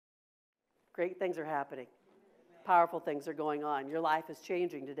Great things are happening. Powerful things are going on. Your life is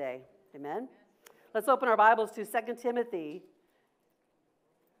changing today. Amen? Let's open our Bibles to 2 Timothy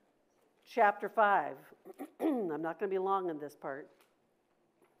chapter 5. I'm not going to be long in this part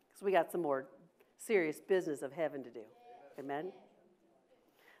because we got some more serious business of heaven to do. Amen?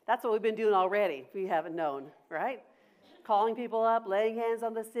 That's what we've been doing already, if you haven't known, right? Calling people up, laying hands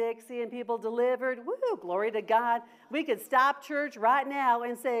on the sick, seeing people delivered. Woo, glory to God. We could stop church right now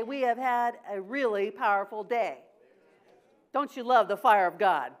and say we have had a really powerful day. Don't you love the fire of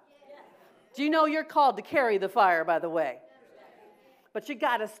God? Do you know you're called to carry the fire, by the way? But you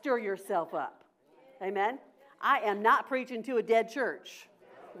got to stir yourself up. Amen? I am not preaching to a dead church,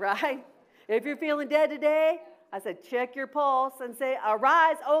 right? If you're feeling dead today, I said, check your pulse and say,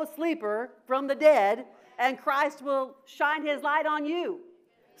 arise, O sleeper, from the dead, and Christ will shine his light on you.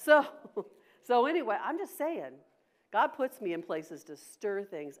 So anyway, I'm just saying, God puts me in places to stir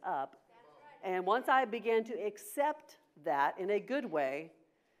things up. And once I begin to accept that in a good way,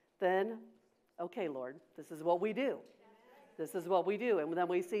 then, okay, Lord, this is what we do. This is what we do. And then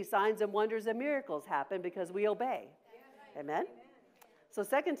we see signs and wonders and miracles happen because we obey. Amen? So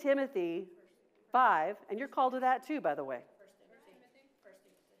 2 Timothy 5, and you're called to that too, by the way.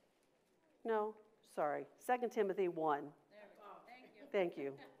 No, sorry. 2 Timothy 1. Thank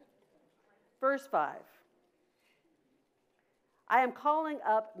you. Verse 5. I am calling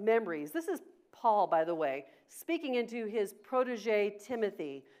up memories. This is Paul, by the way, speaking into his protege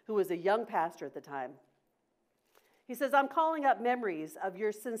Timothy, who was a young pastor at the time. He says, I'm calling up memories of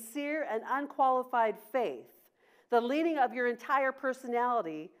your sincere and unqualified faith, the leaning of your entire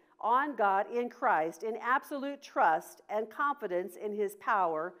personality on God in Christ in absolute trust and confidence in his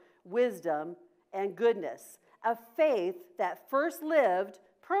power, wisdom, and goodness. A faith that first lived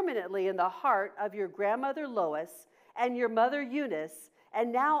permanently in the heart of your grandmother Lois and your mother Eunice,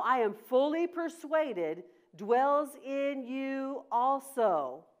 and now I am fully persuaded dwells in you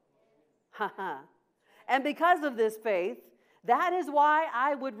also. And because of this faith, that is why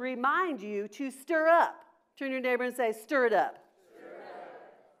I would remind you to stir up. Turn to your neighbor and say, stir it up.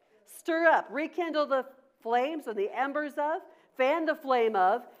 Stir up, rekindle the flames or the embers of, fan the flame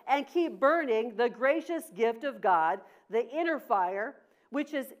of, and keep burning the gracious gift of God, the inner fire,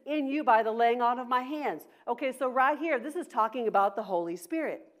 which is in you by the laying on of my hands. Okay, so right here, this is talking about the Holy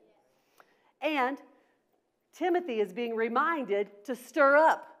Spirit. And Timothy is being reminded to stir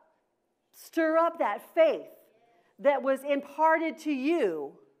up that faith that was imparted to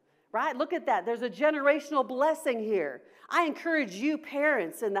you, right? Look at that. There's a generational blessing here. I encourage you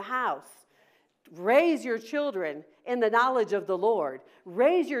parents in the house, raise your children in the knowledge of the Lord.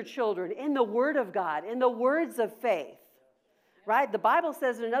 Raise your children in the Word of God, in the words of faith, right? The Bible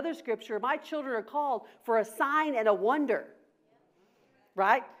says in another scripture, my children are called for a sign and a wonder,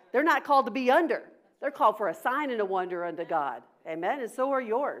 right? They're not called to be under. They're called for a sign and a wonder unto God. Amen? And so are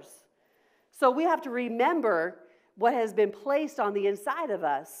yours. So we have to remember what has been placed on the inside of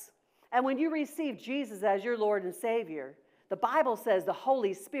us. And when you receive Jesus as your Lord and Savior, the Bible says the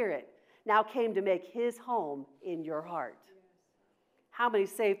Holy Spirit now came to make his home in your heart. How many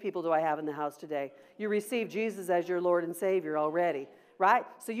saved people do I have in the house today? You received Jesus as your Lord and Savior already, right?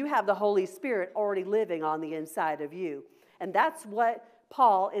 So you have the Holy Spirit already living on the inside of you. And that's what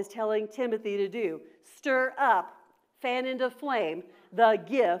Paul is telling Timothy to do. Stir up, fan into flame, the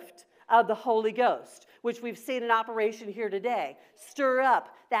gift of the Holy Ghost, which we've seen in operation here today. Stir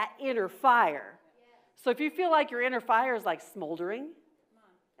up that inner fire. So if you feel like your inner fire is like smoldering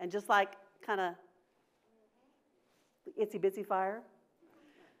and just like kind of itsy-bitsy fire,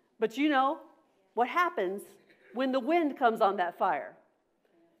 but you know what happens when the wind comes on that fire?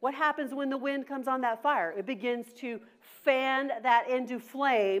 What happens when the wind comes on that fire? It begins to fan that into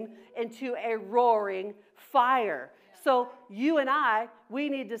flame, into a roaring fire. So you and I, we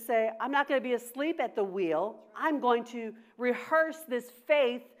need to say, I'm not going to be asleep at the wheel. I'm going to rehearse this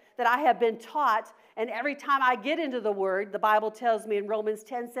faith that I have been taught. And every time I get into the Word, the Bible tells me in Romans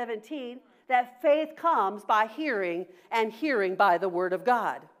 10:17, that faith comes by hearing, and hearing by the Word of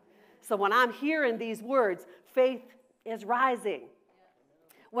God. So when I'm hearing these words, faith is rising.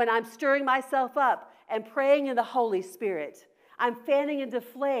 When I'm stirring myself up and praying in the Holy Spirit, I'm fanning into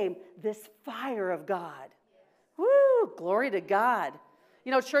flame this fire of God. Woo, glory to God.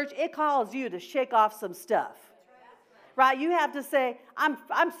 You know, church, it calls you to shake off some stuff. Right? You have to say, I'm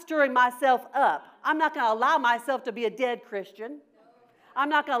stirring myself up. I'm not going to allow myself to be a dead Christian. I'm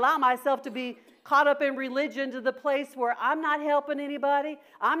not going to allow myself to be caught up in religion to the place where I'm not helping anybody.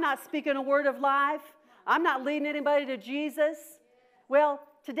 I'm not speaking a word of life. I'm not leading anybody to Jesus. Well,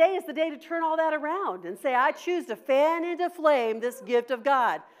 today is the day to turn all that around and say, I choose to fan into flame this gift of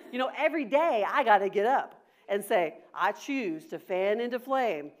God. You know, every day I got to get up and say, I choose to fan into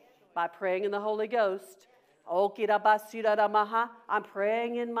flame by praying in the Holy Ghost. I'm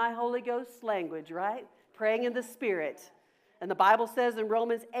praying in my Holy Ghost language, right? Praying in the Spirit. And the Bible says in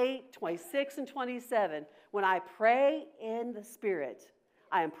Romans 8:26 and 27, when I pray in the Spirit,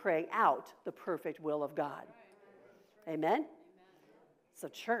 I am praying out the perfect will of God. Amen? So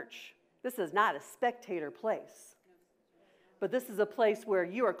church, this is not a spectator place, but this is a place where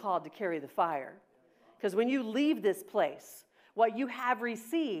you are called to carry the fire. Because when you leave this place, what you have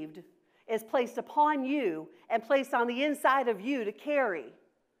received is placed upon you and placed on the inside of you to carry.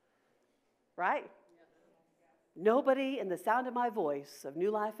 Right? Nobody in the sound of my voice of New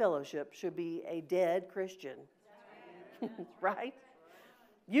Life Fellowship should be a dead Christian. Right?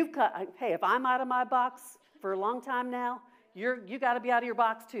 Hey, if I'm out of my box for a long time now, you got to be out of your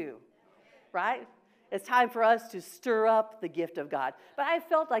box too. Right? It's time for us to stir up the gift of God. But I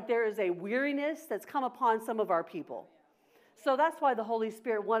felt like there is a weariness that's come upon some of our people. So that's why the Holy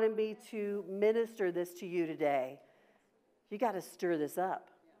Spirit wanted me to minister this to you today. You got to stir this up.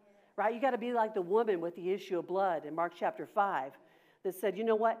 Right? You got to be like the woman with the issue of blood in Mark chapter 5 that said, you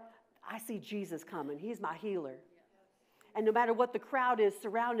know what? I see Jesus coming. He's my healer. And no matter what the crowd is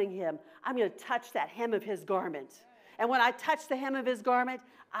surrounding him, I'm going to touch that hem of his garment. And when I touch the hem of his garment,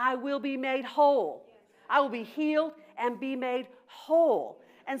 I will be made whole. I will be healed and be made whole.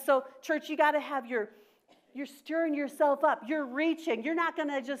 And so, church, you got to have you're stirring yourself up. You're reaching. You're not going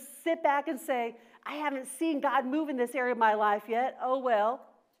to just sit back and say, I haven't seen God move in this area of my life yet. Oh, well.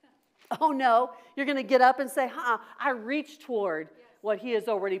 Oh, no. You're going to get up and say, I reach toward what he has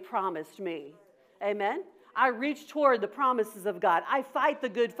already promised me. Amen? I reach toward the promises of God. I fight the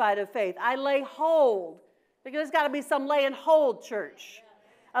good fight of faith. I lay hold. Because there's got to be some laying hold, church,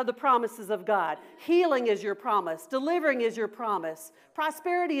 of the promises of God. Healing is your promise. Delivering is your promise.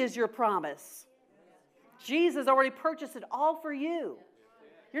 Prosperity is your promise. Jesus already purchased it all for you.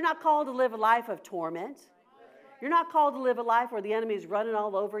 You're not called to live a life of torment. You're not called to live a life where the enemy is running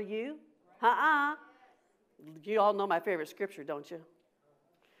all over you. You all know my favorite scripture, don't you?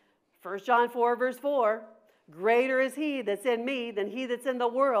 1 John 4, verse 4. Greater is he that's in me than he that's in the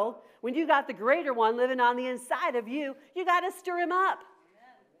world. When you got the greater one living on the inside of you, you got to stir him up.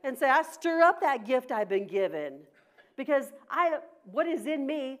 And say, I stir up that gift I've been given. Because what is in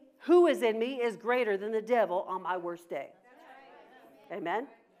me, who is in me, is greater than the devil on my worst day. Amen?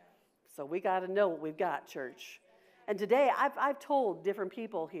 So we got to know what we've got, church. And today, I've told different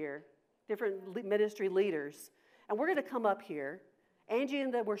people here, different ministry leaders, and we're going to come up here, Angie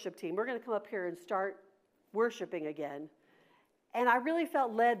and the worship team, we're going to come up here and start worshiping again. And I really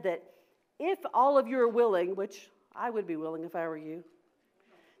felt led that if all of you are willing, which I would be willing if I were you,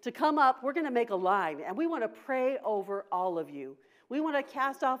 to come up, we're going to make a line, and we want to pray over all of you. We want to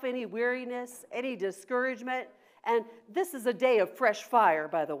cast off any weariness, any discouragement, and this is a day of fresh fire,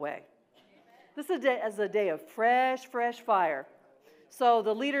 by the way. This is a day of fresh fire. So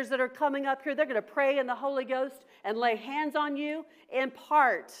the leaders that are coming up here, they're going to pray in the Holy Ghost and lay hands on you,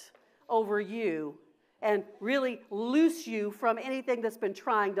 impart over you, and really loose you from anything that's been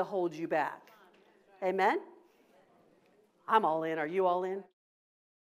trying to hold you back. Amen? I'm all in. Are you all in?